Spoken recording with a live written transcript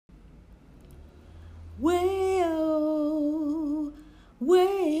Way-oh,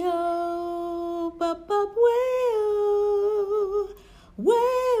 way-oh, ba-ba, way-oh,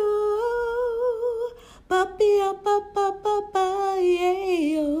 way-oh, ba-be-a, ba-ba-ba-ba,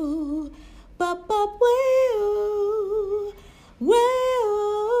 yeah-oh, ba-ba, way-oh,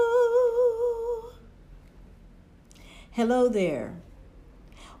 way-oh. Hello there.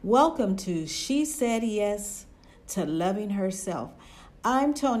 Welcome to She Said Yes to Loving Herself.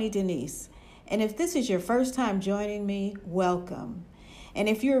 I'm Tony Denise. And if this is your first time joining me, welcome. And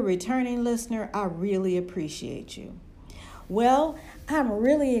if you're a returning listener, I really appreciate you. Well, I'm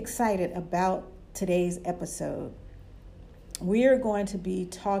really excited about today's episode. We are going to be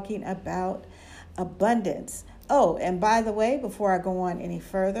talking about abundance. Oh, and by the way, before I go on any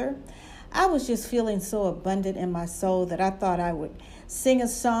further, I was just feeling so abundant in my soul that I thought I would sing a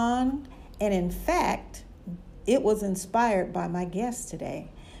song. And in fact, it was inspired by my guest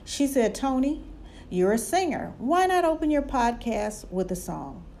today. She said, Tony, you're a singer. Why not open your podcast with a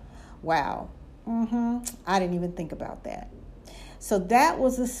song? Wow. I didn't even think about that. So that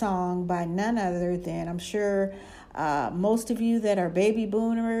was a song by none other than, I'm sure most of you that are baby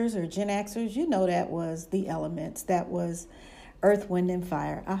boomers or Gen Xers, you know that was The Elements. That was Earth, Wind, and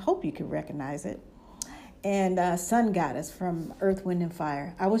Fire. I hope you could recognize it. And Sun Goddess from Earth, Wind, and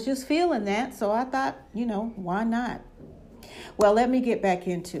Fire. I was just feeling that, so I thought, why not? Well, let me get back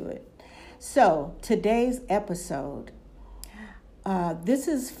into it. So, today's episode, this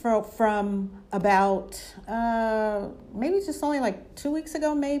is from about, maybe just only like 2 weeks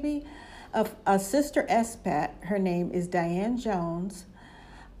ago, maybe, of a sister expat, her name is Diane Jones,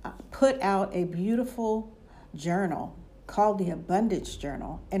 put out a beautiful journal called the Abundance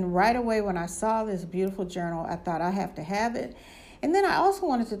Journal. And right away when I saw this beautiful journal, I thought I have to have it. And then I also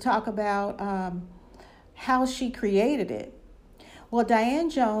wanted to talk about how she created it. Well, Diane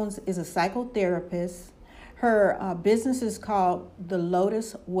Jones is a psychotherapist. Her business is called the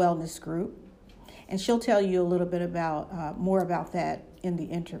Lotus Wellness Group, and she'll tell you a little bit about more about that in the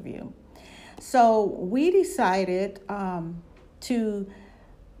interview. So we decided to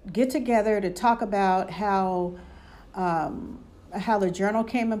get together to talk about how the journal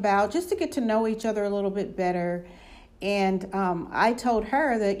came about, just to get to know each other a little bit better. And I told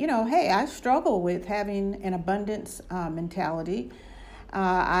her that, hey, I struggle with having an abundance mentality.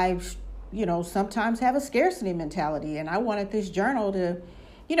 I sometimes have a scarcity mentality, and I wanted this journal to,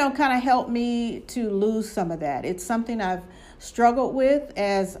 kind of help me to lose some of that. It's something I've struggled with,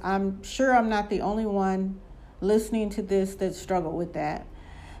 as I'm sure I'm not the only one listening to this that struggled with that.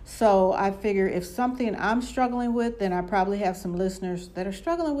 So I figure if something I'm struggling with, then I probably have some listeners that are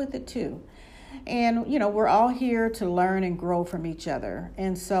struggling with it too. And, we're all here to learn and grow from each other.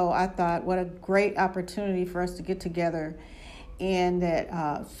 And so I thought, what a great opportunity for us to get together, and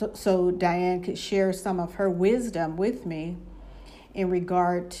that so Diane could share some of her wisdom with me in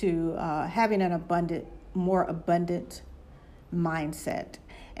regard to having an more abundant mindset.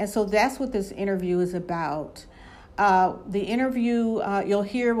 And so that's what this interview is about. The interview, you'll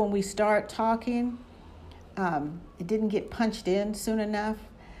hear when we start talking, it didn't get punched in soon enough.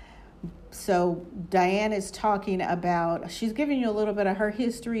 So Diane is talking about, she's giving you a little bit of her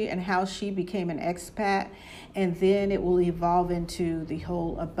history and how she became an expat, and then it will evolve into the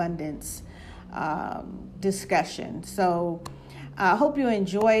whole abundance discussion. So I hope you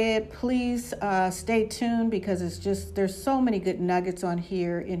enjoy it. Please stay tuned, because there's so many good nuggets in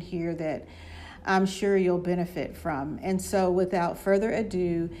here that I'm sure you'll benefit from. And so without further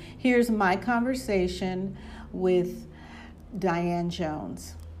ado, here's my conversation with Diane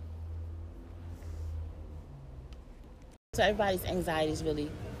Jones. So everybody's anxiety is really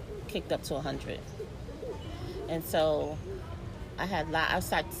kicked up to 100. And so I had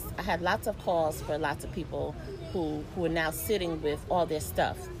lots of calls for lots of people who are now sitting with all their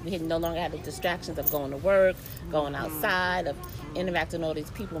stuff. We no longer had the distractions of going to work, going outside, of interacting with all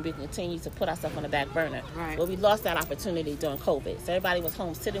these people, and we continue to put ourselves on the back burner. Right. But we lost that opportunity during COVID. So everybody was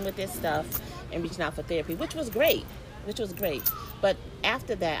home sitting with their stuff and reaching out for therapy, which was great. But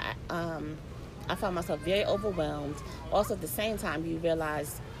after that, I found myself very overwhelmed. Also, at the same time, you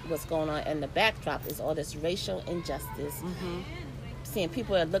realize what's going on, and the backdrop is all this racial injustice. Seeing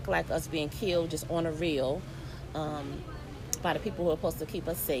people that look like us being killed just on a reel by the people who are supposed to keep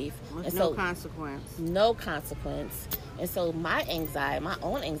us safe. With no consequence. No consequence. And so my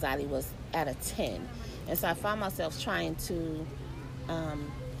own anxiety was at a 10. And so I found myself trying to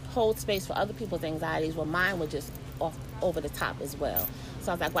hold space for other people's anxieties, while mine were just over the top as well.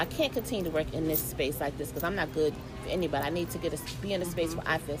 So I was like, well, I can't continue to work in this space like this, because I'm not good for anybody. I need to be in a space where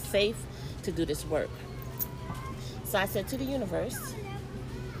I feel safe to do this work. So I said to the universe,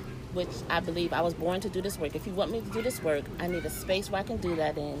 which I believe I was born to do this work. If you want me to do this work, I need a space where I can do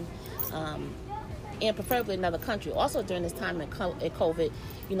that in, and preferably another country. Also, during this time in COVID,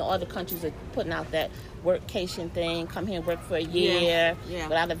 other countries are putting out that workcation thing, come here and work for a year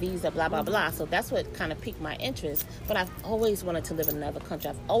without a visa, blah, blah, blah. So that's what kind of piqued my interest. But I've always wanted to live in another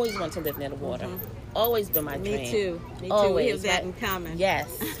country. I've always wanted to live near the water. Always been my dream. Me too. Always. We have that in common. Yes.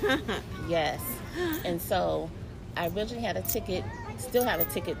 Yes. And so I originally had a ticket, still have a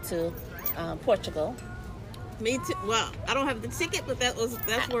ticket to Portugal. Me too. Well, I don't have the ticket, but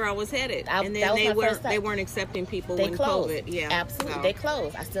that's where I was headed. And then they weren't accepting people when closed. COVID. Yeah, absolutely. So. They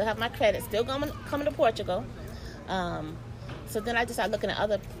closed. I still have my credit. Still coming to Portugal. So then I decided looking at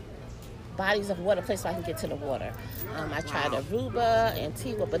other bodies of water, places where I can get to the water. I tried Aruba,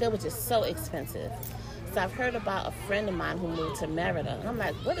 Antigua, but they were just so expensive. So I've heard about a friend of mine who moved to Merida, and I'm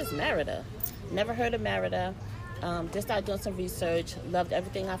like, what is Merida? Never heard of Merida. Just started doing some research. Loved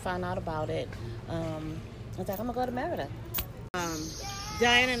everything I found out about it. I was like, I'm going to go to Merida.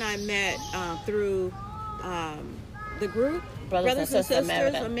 Diane and I met through the group, Brothers and Sisters of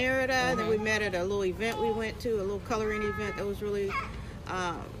Merida. Mm-hmm. Then we met at a little event we went to, a little coloring event that was really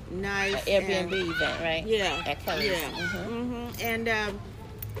nice. An Airbnb event, right? Yeah. At Kelly's. Yeah. Mm-hmm. And,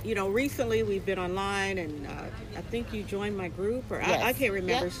 recently we've been online, and I think you joined my group, or yes. I can't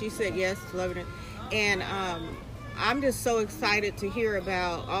remember. Yep. She said yes, loving it. And I'm just so excited to hear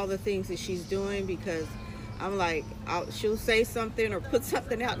about all the things that she's doing, because I'm like, she'll say something or put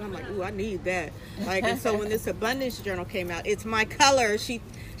something out, and I'm like, ooh, I need that. And so when this abundance journal came out, it's my color. She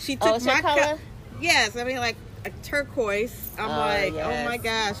took my color. Yes, I mean, like a turquoise. I'm like, yes. Oh my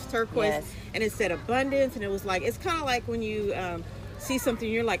gosh, turquoise. Yes. And it said abundance, and it was like, it's kind of like when you see something,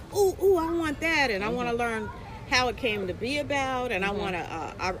 you're like, ooh, I want that, and I want to learn how it came to be about, and I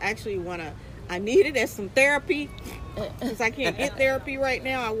need it as some therapy, because I can't get therapy right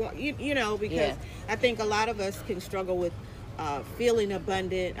now. I want because I think a lot of us can struggle with feeling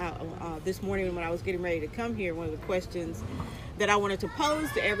abundant. This morning when I was getting ready to come here, one of the questions that I wanted to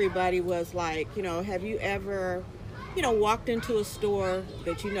pose to everybody was like, have you ever, walked into a store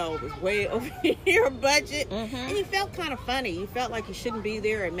that was way over your budget, and you felt kind of funny. You felt like you shouldn't be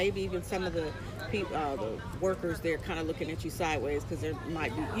there, and maybe even some of the people, the workers there, kind of looking at you sideways, because there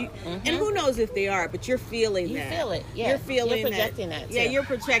might be and who knows if they are, but you're feeling that. You feel it. Yeah. You're feeling you're projecting that. Yeah, you're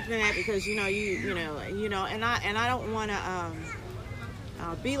projecting that because and I don't want to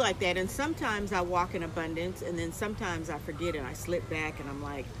be like that. And sometimes I walk in abundance, and then sometimes I forget and I slip back, and I'm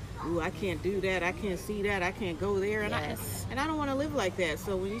like, ooh, I can't do that. I can't see that. I can't go there. And I don't want to live like that.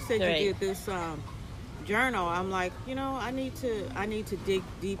 So when you said you did this journal, I'm like, I need to dig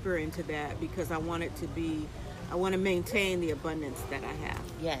deeper into that, because I want to maintain the abundance that I have.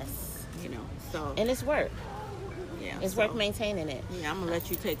 Yes. So. And it's work. Yeah. It's work maintaining it. Yeah, I'm going to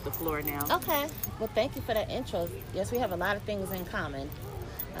let you take the floor now. Okay. Well, thank you for that intro. Yes, we have a lot of things in common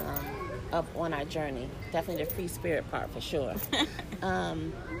up on our journey. Definitely the free spirit part, for sure.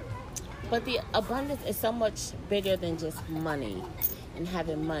 But the abundance is so much bigger than just money and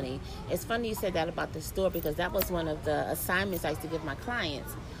having money. It's funny you said that about the store, because that was one of the assignments I used to give my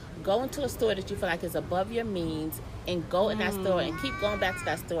clients. Go into a store that you feel like is above your means, and go in that store and keep going back to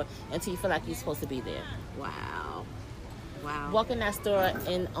that store until you feel like you're supposed to be there. Wow. Walk in that store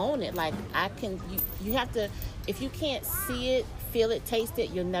and own it. Like, you have to, if you can't see it, feel it, taste it,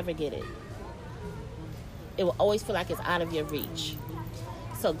 you'll never get it. It will always feel like it's out of your reach.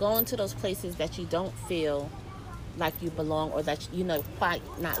 So go into those places that you don't feel like you belong, or that quite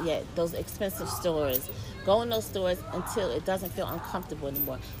not yet, those expensive stores. Go in those stores until it doesn't feel uncomfortable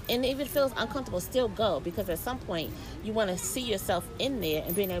anymore. And if it feels uncomfortable, still go, because at some point you want to see yourself in there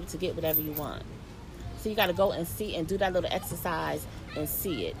and being able to get whatever you want. So you got to go and see and do that little exercise and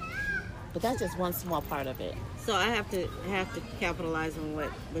see it. But that's just one small part of it. So I have to capitalize on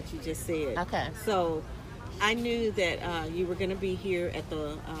what you just said. Okay. So I knew that you were going to be here at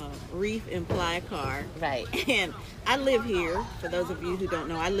the Reef in Playa Car. Right. And I live here. For those of you who don't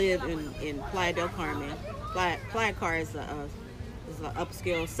know, I live in Playa del Carmen. Playa Car is an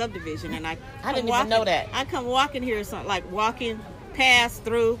upscale subdivision, and I didn't even know that. I come walking here, like walking past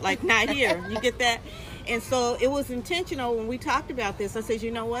through, like not here. You get that? And so it was intentional when we talked about this. I said, you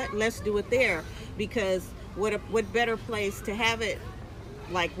know what? Let's do it there, because what better place to have it,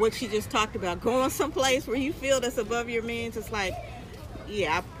 like what she just talked about, going someplace where you feel that's above your means. It's like,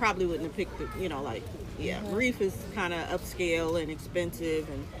 yeah, I probably wouldn't have picked Reef is kind of upscale and expensive,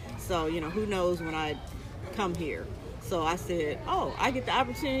 and so who knows when I'd come here. So I said, I get the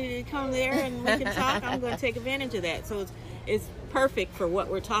opportunity to come there and we can talk. I'm going to take advantage of that. So it's perfect for what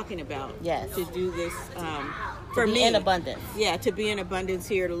we're talking about. Yes. To do this For be me, in abundance. Yeah, to be in abundance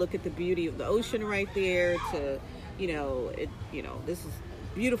here, to look at the beauty of the ocean right there, to, this is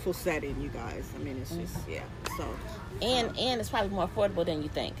beautiful setting, you guys. I mean, it's just, yeah. So, and it's probably more affordable than you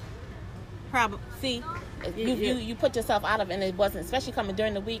think. Probably. See, you put yourself out of it, and it wasn't, especially coming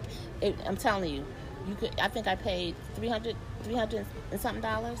during the week. I'm telling you, you could. I think I paid $300 and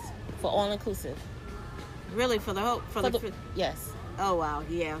something for all inclusive. Really, for the whole yes. Oh wow,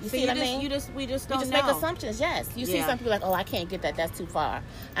 yeah. You see what I mean? We just don't know. Make assumptions. Yes, you see some people like, oh, I can't get that. That's too far,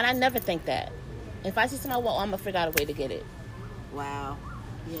 and I never think that. If I see somebody, well, I'm gonna figure out a way to get it. Wow.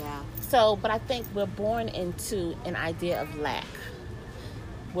 Yeah. So, but I think we're born into an idea of lack.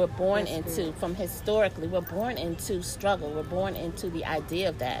 We're born from historically, we're born into struggle. We're born into the idea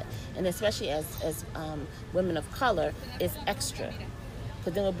of that, and especially as women of color, it's extra.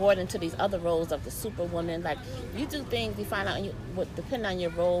 Because then we're born into these other roles of the superwoman. Like, you do things, you find out, depending on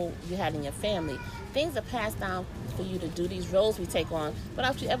your role you had in your family, things are passed down for you to do these roles we take on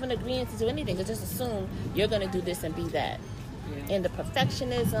without you ever agreeing to do anything. You just assume you're going to do this and be that. Yeah. And the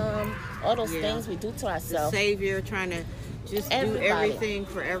perfectionism, all those things we do to ourselves. The savior, trying to just do everything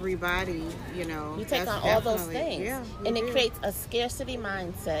for everybody, You take on all those things. Yeah, and it creates a scarcity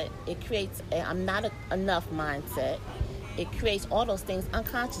mindset. It creates a I'm not enough mindset. It creates all those things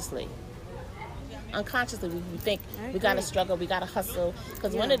unconsciously. Unconsciously, we think we got to struggle, we got to hustle.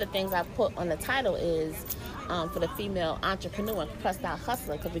 Because one of the things I put on the title is for the female entrepreneur, pressed out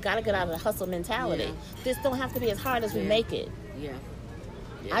hustler, because we got to get out of the hustle mentality. Yeah. This don't have to be as hard as we make it. Yeah.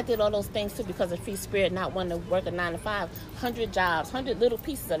 I did all those things too because of free spirit, not wanting to work a 9 to 5, 100 jobs, 100 little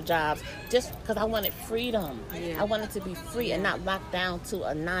pieces of jobs, just because I wanted freedom. Yeah. I wanted to be free and not locked down to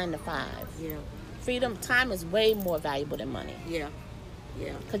a 9 to 5. Yeah. Freedom, time is way more valuable than money. Yeah.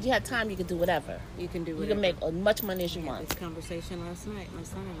 Yeah. Because you have time, you can do whatever. You can do whatever. You can make as much money as you want. This conversation last night, my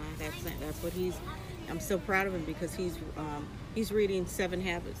son and I, that's what I'm so proud of him because he's reading 7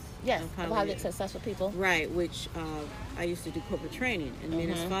 Habits. Yes, of highly successful people. Right, which I used to do corporate training, and me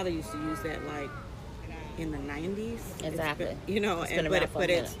and his father used to use that like in the 90s. Exactly.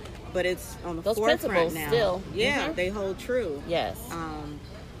 But it's on the those forefront principles now. Still. Yeah, they hold true. Yes.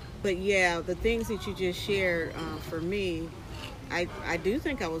 But yeah, the things that you just shared for me, I do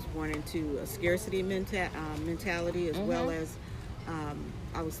think I was born into a scarcity mentality as well as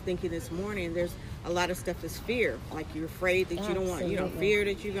I was thinking this morning. There's a lot of stuff that's fear, like you're afraid that you don't want, fear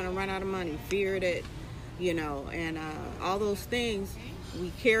that you're going to run out of money, fear that, and all those things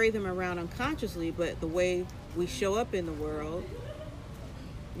we carry them around unconsciously. But the way we show up in the world,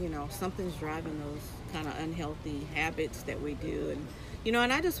 something's driving those kind of unhealthy habits that we do,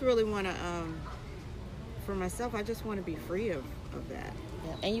 and I just really want to, for myself, I just want to be free of that.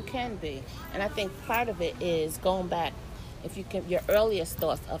 Yeah, and you can be. And I think part of it is going back, if you can, your earliest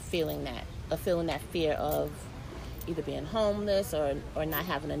thoughts of feeling that fear of either being homeless or not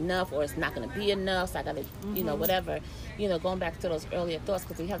having enough, or it's not going to be enough, so I got to, whatever. Going back to those earlier thoughts,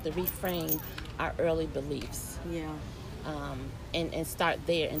 because we have to reframe our early beliefs. Yeah. And start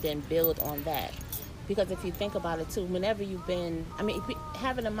there and then build on that. Because if you think about it too, whenever you've been,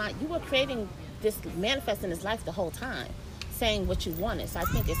 having a mind, you were creating this, manifesting this life the whole time, saying what you wanted. So I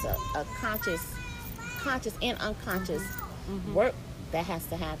think it's a conscious and unconscious work that has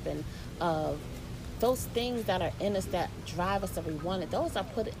to happen of those things that are in us that drive us that we want it. Those are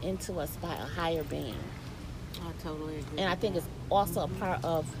put into us by a higher being. I totally agree. And I think it's also a part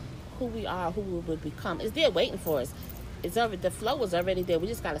of who we are, who we will become. It's there waiting for us. The flow is already there. We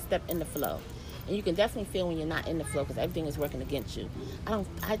just got to step in the flow. And you can definitely feel when you're not in the flow because everything is working against you.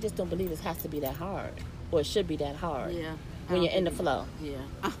 I just don't believe it has to be that hard, or it should be that hard. Yeah. When you're in the flow. Yeah.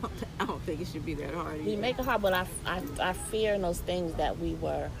 I don't think it should be that hard either. We make it hard, but I fear in those things that we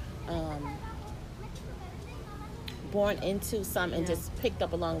were born into and just picked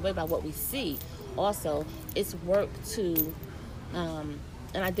up along the way by what we see. Also, it's work to, and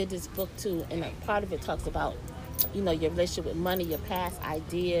I did this book too, and a part of it talks about, your relationship with money, your past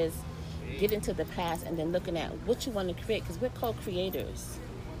ideas, get into the past, and then looking at what you want to create, because we're co-creators,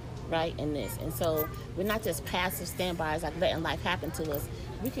 right, in this. And so we're not just passive standbys, like letting life happen to us.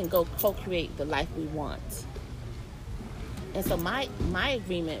 We can go co-create the life we want. And so my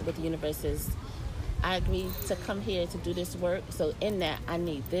agreement with the universe is, I agree to come here to do this work. So in that, I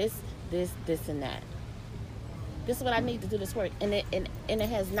need this, and that. This is what I need to do this work, and it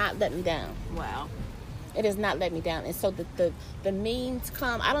has not let me down. Wow. It has not let me down. And so the means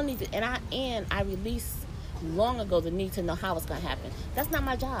come. I don't need to, and I released long ago the need to know how it's going to happen. That's not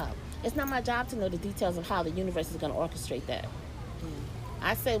my job. It's not my job to know the details of how the universe is going to orchestrate that.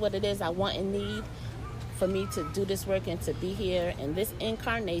 I say what it is I want and need for me to do this work and to be here in this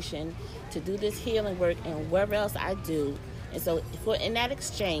incarnation, to do this healing work and wherever else I do. And so in that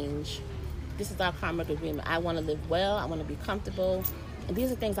exchange, this is our karmic agreement. I want to live well. I want to be comfortable. And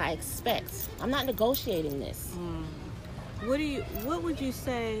these are things I expect. I'm not negotiating this. What would you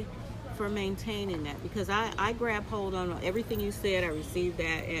say for maintaining that? Because I grab hold on everything you said. I received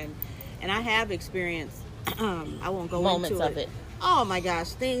that, and I have experienced. I won't go moments into of it. Oh my gosh,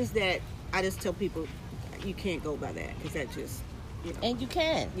 things that I just tell people you can't go by that, because that just, you know. And you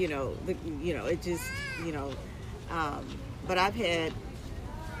can. It just, but I've had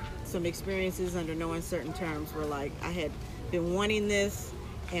some experiences under no uncertain terms where, like, I had been wanting this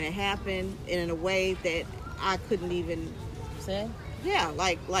and it happened in a way that I couldn't even say. Yeah,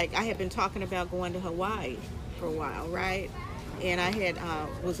 like I had been talking about going to Hawaii for a while, right? And I had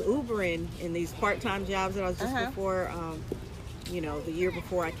was Ubering in these part-time jobs that I was just before, the year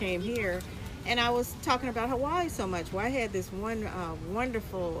before I came here. And I was talking about Hawaii so much. Well, I had this one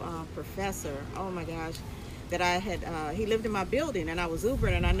wonderful professor, oh my gosh, that I had, he lived in my building, and I was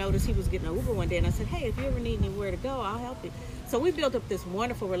Ubering, and I noticed he was getting an Uber one day, and I said, hey, if you ever need anywhere to go, I'll help you. So we built up this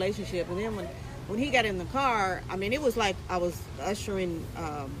wonderful relationship, and then when he got in the car, I mean, it was like I was ushering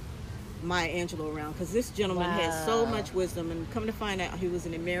Maya Angelou around, because this gentleman has so much wisdom, and come to find out he was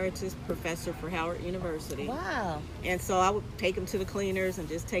an emeritus professor for Howard University. Wow. And so I would take him to the cleaners and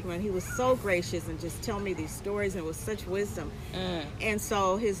just take him, and he was so gracious and just tell me these stories, and it was such wisdom. And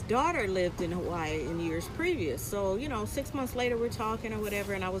so his daughter lived in Hawaii in years previous. So, 6 months later we're talking or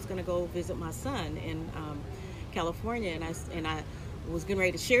whatever, and I was going to go visit my son in California, and I was getting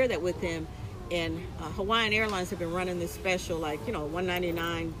ready to share that with him. And Hawaiian Airlines have been running this special, like,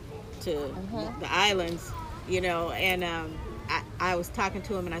 $199 to the islands, and I was talking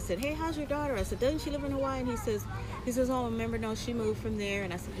to him, and I said, hey, how's your daughter? I said, doesn't she live in Hawaii? And he says, oh, remember, no, she moved from there.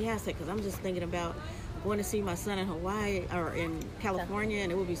 And I said, yeah, because I'm just thinking about going to see my son in Hawaii or in California,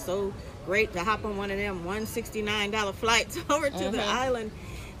 and it would be so great to hop on one of them $169 flights over to the island.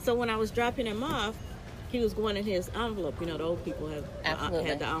 So when I was dropping him off, he was going in his envelope. The old people had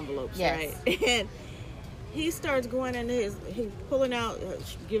the envelopes, right? And he starts going in he's pulling out,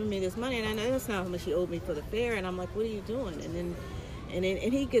 giving me this money, and I know that's not how much he owed me for the fare. And I'm like, what are you doing? And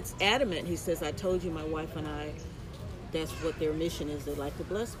he gets adamant. He says, I told you, my wife and I, that's what their mission is. They like to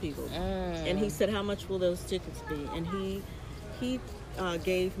bless people. And he said, how much will those tickets be? And he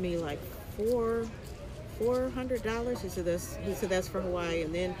gave me like $400. He said that's for Hawaii.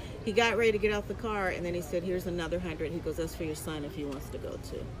 And then he got ready to get out the car, and then he said, here's another $100. He goes, that's for your son if he wants to go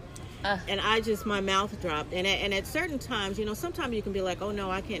too. And my mouth dropped. And at certain times, sometimes you can be like, oh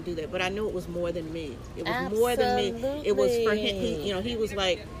no, I can't do that. But I knew it was more than me. It was more than me. It was for him. He was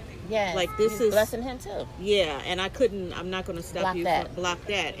like, yes, like, this is blessing him too. Yeah, and I'm not going to stop block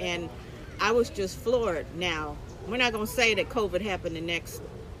that. And I was just floored. Now, we're not going to say that COVID happened the next,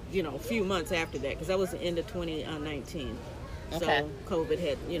 few months after that, because that was the end of 2019. Okay. So COVID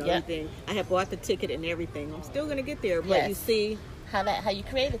had, everything. I had bought the ticket and everything. I'm still going to get there, but you see how you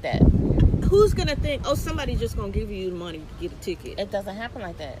created that. Who's going to think, oh, somebody's just going to give you the money to get a ticket? It doesn't happen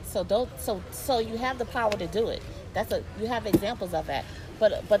like that. So you have the power to do it. You have examples of that.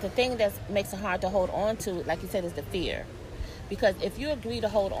 But the thing that makes it hard to hold on to, like you said, is the fear. Because if you agree to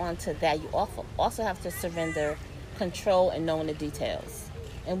hold on to that, you also have to surrender control and knowing the details.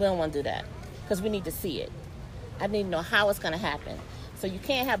 And we don't want to do that, because we need to see it. I need to know how it's going to happen. So you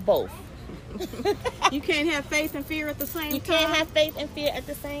can't have both. You can't have faith and fear at the same time. You can't have faith and fear at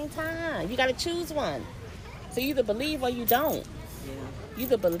the same time. You got to choose one. So you either believe or you don't. Yeah. You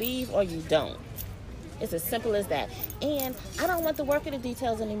either believe or you don't. It's as simple as that. And I don't want to work in the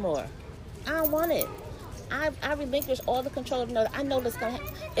details anymore. I don't want it. I relinquish all the control to know that I know this going to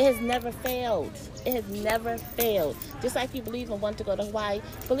happen. It has never failed. It has never failed. Just like you believe in wanting to go to Hawaii,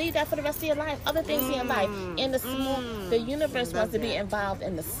 believe that for the rest of your life. Other things in your life. In the universe wants to be involved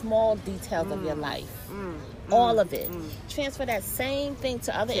in the small details of your life. All of it. Transfer that same thing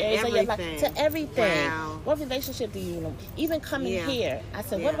to other areas of your life. To everything. Wow. What relationship do you want? Even coming here, I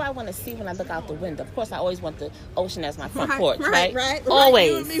said, what do I want to see when I look out the window? Of course, I always want the ocean as my front porch, right?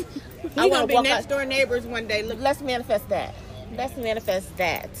 Always. We're going to be next door neighbors one day. Look. Let's manifest that.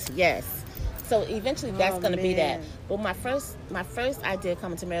 Yes. So eventually that's going to be that. But my first idea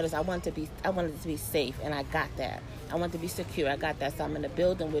coming to Maryland is I wanted it to be safe, and I got that. I want to be secure. I got that. So I'm in a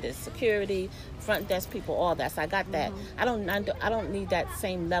building with security, front desk people, all that. So I got that. I don't need that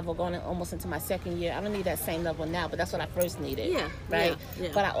same level going almost into my second year. I don't need that same level now, but that's what I first needed. Yeah. Right?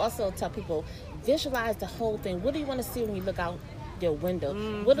 Yeah. But I also tell people, visualize the whole thing. What do you want to see when you look out your window?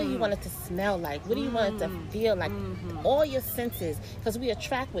 What do you want it to smell like? What do you want it to feel like? All your senses, because we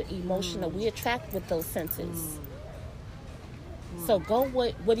attract with emotional, we attract with those senses. So go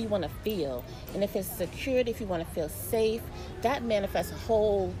what do you want to feel? And if it's security, if you want to feel safe, that manifests a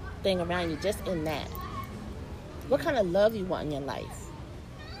whole thing around you just in that. What kind of love you want in your life?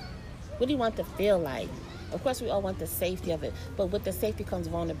 What do you want to feel like? Of course, we all want the safety of it, but with the safety comes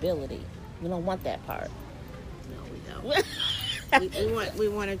vulnerability. We don't want that part. No, we don't. we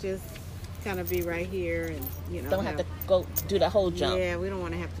want to just kind of be right here and, you know. Don't have to go do the whole jump. Yeah, we don't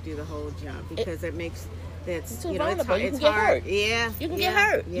want to have to do the whole jump because it makes... It's too you know, vulnerable. it's you can get hard. hurt. Yeah. You can get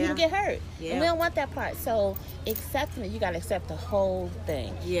hurt. Yeah. You can get hurt. Yeah. And we don't want that part. So accepting it, you got to accept the whole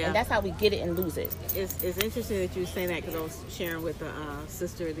thing. Yeah. And that's how we get it and lose it. It's interesting that you were saying that because I was sharing with a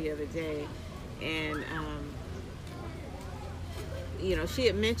sister the other day, and you know, she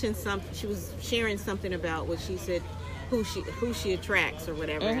had mentioned something. She was sharing something about what she said, who she attracts or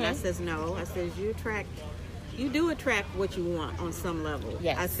whatever. And I says no. I says you do attract what you want on some level.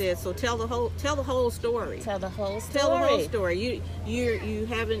 Yes. I said, so tell the whole story. Tell the whole story. Tell the whole story. You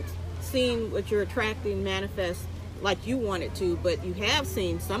haven't seen what you're attracting manifest like you want it to, but you have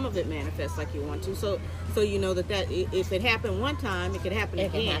seen some of it manifest like you want to. So you know that if it happened one time, it could happen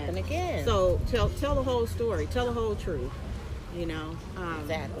again. It can happen again. So tell the whole story. Tell the whole truth. You know.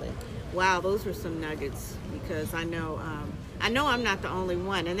 Exactly. Wow, those were some nuggets because I know I'm not the only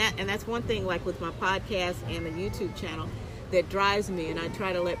one, and that's one thing, like with my podcast and the YouTube channel, that drives me, and I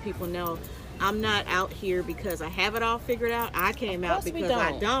try to let people know I'm not out here because I have it all figured out. I came out because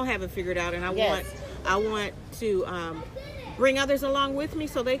I don't have it figured out, and I want to bring others along with me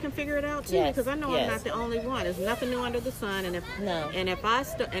so they can figure it out too. Because I know I'm not the only one. There's nothing new under the sun, and if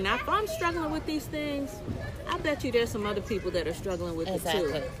I'm struggling with these things, I bet you there's some other people that are struggling with it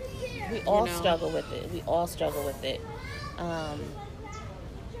too. We all struggle with it. We all struggle with it.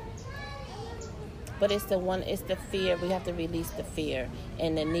 But it's the fear. We have to release the fear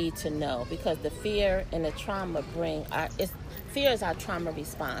and the need to know, because the fear and the trauma fear is our trauma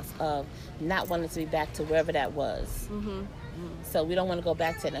response of not wanting to be back to wherever that was. So we don't want to go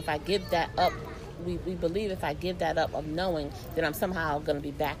back to it. And if I give that up, we believe if I give that up of knowing that I'm somehow going to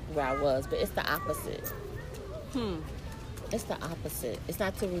be back where I was, but it's the opposite. It's the opposite. It's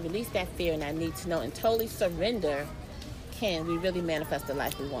not till we release that fear and that need to know and totally surrender can we really manifest the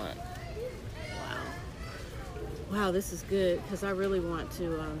life we want. Wow, this is good because I really want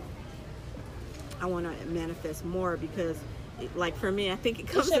to manifest more because, like for me, I think it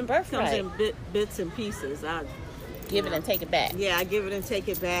comes in bits and pieces. I give it and take it back. Yeah, I give it and take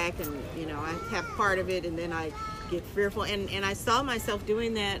it back, and you know, I have part of it, and then I get fearful, and I saw myself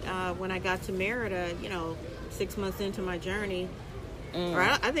doing that when I got to Merida, 6 months into my journey, or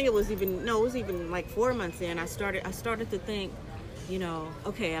I think it was even like 4 months in. I started to think,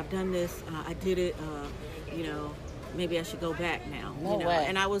 okay, I've done this, I did it, maybe I should go back now. No way.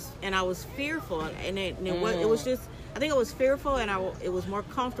 And I was fearful, and it was just, I think I was fearful, and it was more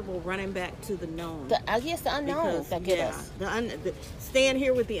comfortable running back to the known. The unknown that get us. Staying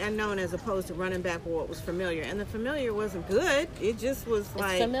here with the unknown as opposed to running back with what was familiar. And the familiar wasn't good. It just was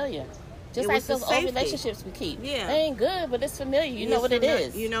like... It's familiar. Just like those old relationships we keep. Yeah. They ain't good, but it's familiar. You know what it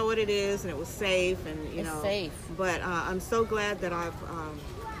is. You know what it is, and it was safe, and it's safe. But I'm so glad that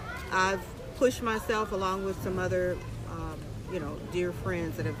I've pushed myself along with some other, dear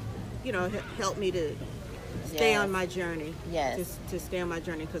friends that have, helped me to stay on my journey. Yes. To stay on my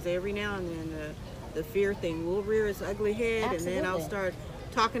journey, because every now and then the fear thing will rear its ugly head. Absolutely. And then I'll start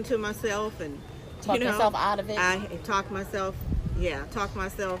talking to myself and talk yourself out of it. I talk myself.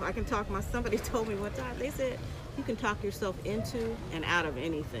 I can talk myself. Somebody told me one time, they said you can talk yourself into and out of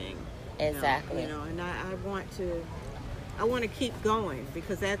anything. Exactly. And I want to keep going,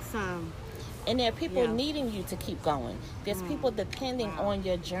 because that's and there are people needing you to keep going. There's people depending on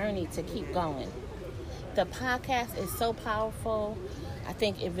your journey to keep going. The podcast is so powerful. I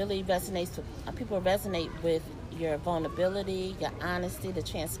think it really resonates with people. Resonate with your vulnerability, your honesty, the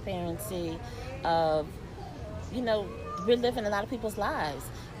transparency of, we're living a lot of people's lives,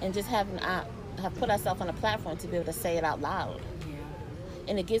 and just have put ourselves on a platform to be able to say it out loud. Yeah.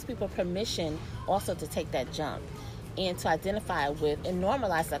 And it gives people permission also to take that jump and to identify with and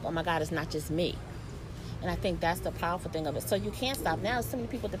normalize, like, oh my God, it's not just me. And I think that's the powerful thing of it. So you can't stop now. So many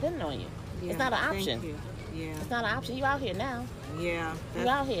people depending on you. Yeah, it's not an option. Thank you. Yeah. It's not an option. You out here now. Yeah. You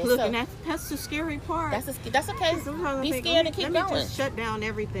out here. Look, and that's the scary part. That's okay. Be scared and keep going. Let me just shut down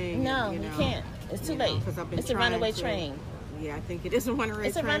everything. No, you can't. It's too late. It's a runaway train. Yeah, I think it is a runaway train.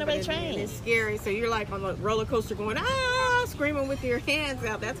 It's a runaway train. It's scary. So you're like on a roller coaster going, screaming. screaming with your hands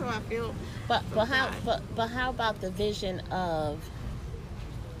out. That's how I feel. But how about the vision of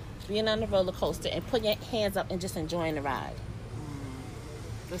being on the roller coaster and putting your hands up and just enjoying the ride?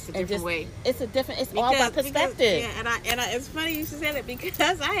 That's a different way. It's all about perspective. And I it's funny you should say that,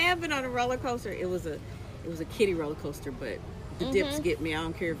 because I have been on a roller coaster. It was a kiddie roller coaster, but the dips get me. I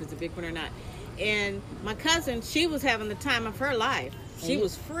don't care if it's a big one or not. And my cousin, she was having the time of her life. She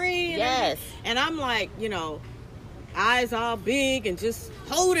was free. And I'm like, eyes all big and just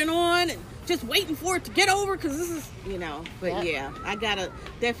holding on and just waiting for it to get over, because this is, But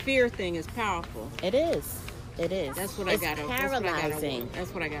that fear thing is powerful. It is. It is. That's what I gotta. Paralyzing.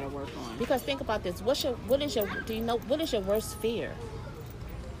 That's what I gotta work on. Because think about this. What is your worst fear?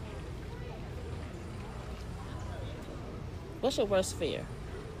 What's your worst fear?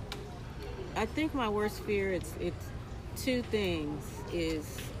 I think my worst fear it's two things: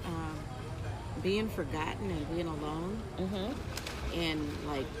 is being forgotten and being alone, and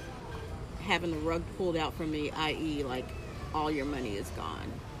like having the rug pulled out from me, i.e., like all your money is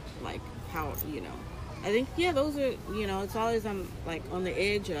gone. Like how I think, those are, it's always I'm like on the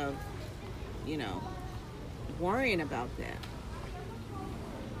edge of, worrying about that.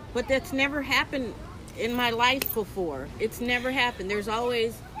 But that's never happened in my life before. It's never happened. There's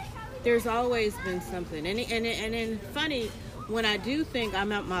always been something. And then funny, when I do think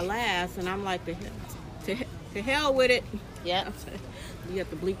I'm at my last and I'm like, to hell with it. Yeah. You have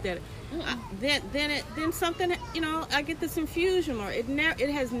to bleep that. Then something, I get this infusion, or it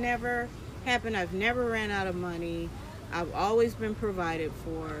has never happened. I've never ran out of money. I've always been provided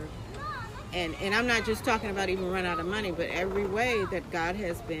for, and I'm not just talking about even run out of money, but every way that God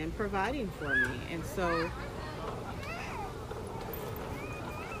has been providing for me. And so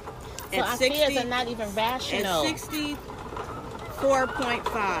our fears are not even rational. At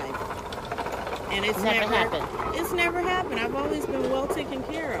 64.5, and it's never happened. It's never happened. I've always been well taken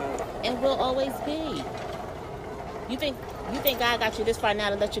care of, and will always be. You think God got you this far now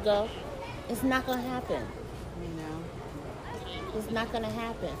to let you go? It's not going to happen. It's not going to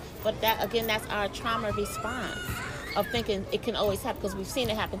happen. But that's our trauma response of thinking it can always happen, because we've seen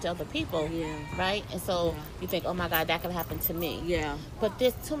it happen to other people, right? And so you think, oh my God, that could happen to me. Yeah. But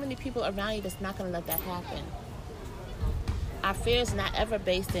there's too many people around you that's not going to let that happen. Our fear is not ever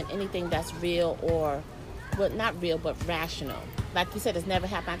based in anything that's real not real, but rational. Like you said, it's never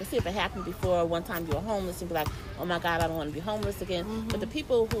happened. I can see if it happened before. One time you were homeless and be like, oh my God, I don't want to be homeless again. But the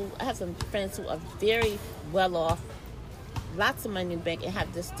people I have some friends who are very well off, lots of money in the bank, and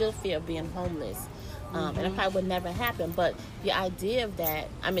have this still fear of being homeless. And it probably would never happen. But the idea of that,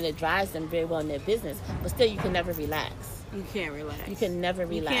 it drives them very well in their business, but still you can never relax. You can't relax. You can never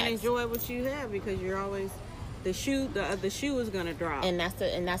relax. You can't enjoy what you have, because you're always, the shoe is going to drop. And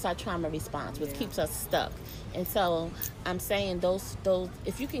that's our trauma response, which keeps us stuck. And so I'm saying those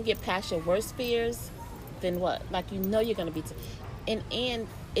if you can get past your worst fears, then what? Like, you're going to be and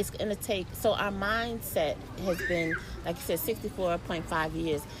it's going to take, so our mindset has been, like you said, 64.5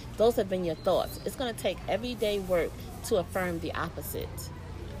 years. Those have been your thoughts. It's going to take everyday work to affirm the opposite,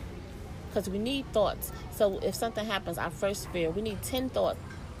 because we need thoughts. So if something happens, our first fear, we need 10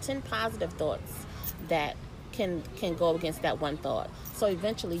 positive thoughts that can go against that one thought. So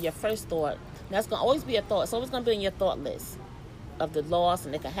eventually your first thought, that's going to always be a thought. It's always going to be in your thought list of the loss,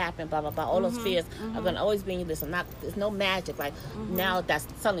 and it could happen, blah, blah, blah. All those fears are going to always be in your list. There's no magic. Like, now that's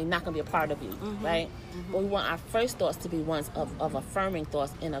suddenly not going to be a part of you, right? But we want our first thoughts to be ones of affirming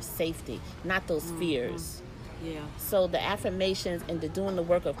thoughts and of safety, not those fears. Yeah. So the affirmations and doing the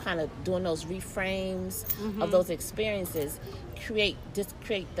work of kind of doing those reframes of those experiences create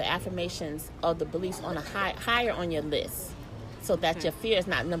the affirmations of the beliefs on a higher on your list, so that your fear is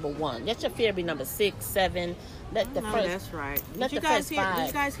not number one. Let your fear be number 6, 7. Let the first. That's right. Let the first 5. Did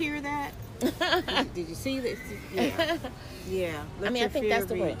you guys hear that? Did you see this? Yeah. Yeah. I think that's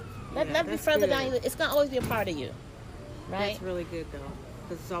the way. Let me further down your list. It's gonna always be a part of you, right? That's really good though,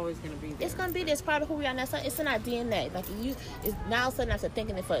 because it's always gonna be there. It's gonna be this part of who we are now. It's in our DNA. Like it's now suddenly after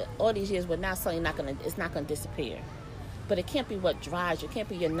thinking it for all these years, but now suddenly it's not gonna disappear. But it can't be what drives you. It can't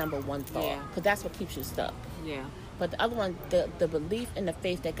be your number one thought, because that's what keeps you stuck. Yeah. But the other one, the belief and the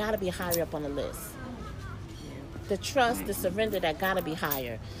faith, that got to be higher up on the list. The trust, the surrender, that got to be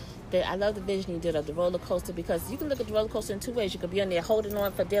higher. I love the vision you did of the roller coaster, because you can look at the roller coaster in 2 ways. You could be on there holding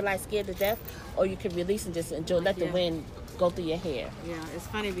on for dear life, scared to death, or you can release and just enjoy, let the wind go through your hair. Yeah, it's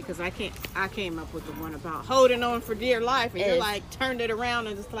funny because I came up with the one about holding on for dear life, and you're like turned it around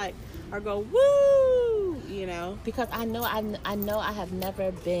and just like, or go woo, Because I know I have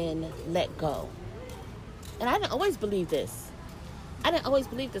never been let go. And I didn't always believe this.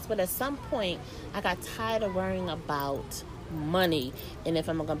 But at some point, I got tired of worrying about money, and if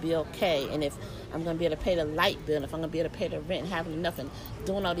I'm going to be okay, and if I'm going to be able to pay the light bill, and if I'm going to be able to pay the rent, and having enough, and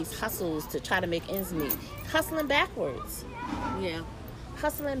doing all these hustles to try to make ends meet. Hustling backwards. Yeah.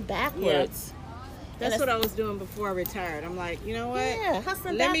 Hustling backwards. That's what I was doing before I retired. I'm like, you know what? Yeah,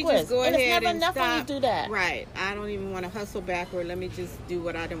 hustling Let backwards. me just go and ahead it's never and enough stop. when you do that. Right. I don't even want to hustle backward. Let me just do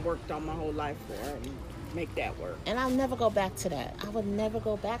what I done worked on my whole life for and make that work. And I'll never go back to that. I would never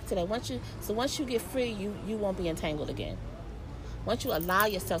go back to that. Once you get free, you won't be entangled again. Once you allow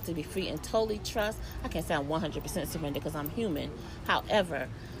yourself to be free and totally trust, I can't say I'm 100% surrender because I'm human. However,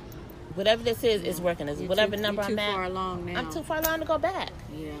 whatever this is working. Whatever number I'm at. Too far along now. I'm too far along to go back.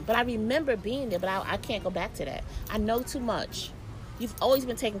 Yeah. But I remember being there, but I can't go back to that. I know too much. You've always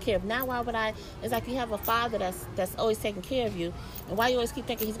been taken care of. Now why would I? It's like you have a father that's always taking care of you, and why you always keep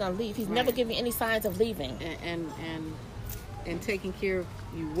thinking he's going to leave? He's never giving you any signs of leaving. And taking care of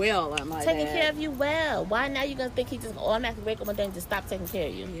you well, I might Taking add. care of you well. Why now you going to think he's just automatically wake up one day and just stop taking care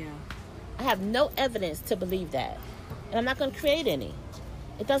of you? Yeah. I have no evidence to believe that. And I'm not going to create any.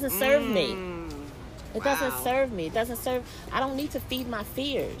 It doesn't serve me. It doesn't serve me. It doesn't serve. I don't need to feed my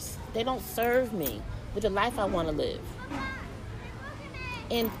fears. They don't serve me with the life I want to live.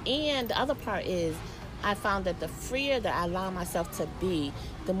 And the other part is I found that the freer that I allow myself to be,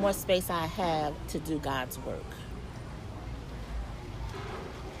 the more space I have to do God's work.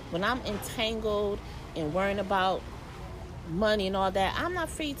 When I'm entangled and worrying about money and all that, I'm not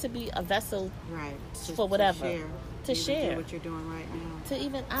free to be a vessel for whatever. To share. Do what you're doing right now. To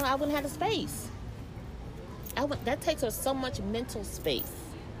even, I wouldn't have the space. That takes up so much mental space.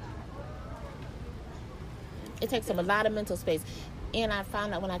 It takes up a lot of mental space. And I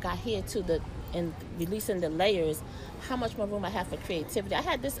found out when I got here too, and releasing the layers, how much more room I have for creativity. I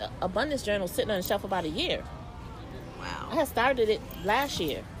had this abundance journal sitting on the shelf about a year. Wow. I had started it last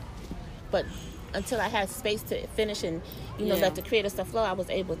year, but until I had space to finish and let the creative stuff flow, I was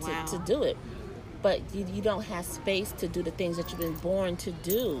able to do it. But you don't have space to do the things that you've been born to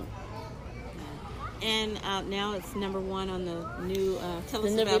do. And now it's #1 on the new. Tell us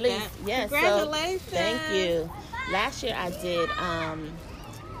The new about release. that. Yes. Congratulations! So, thank you. Last year I did.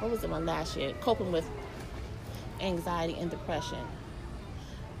 What was the one last year? Coping with anxiety and depression.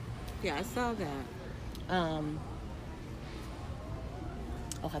 Yeah, I saw that.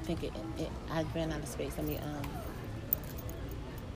 I think I ran out of space. Let me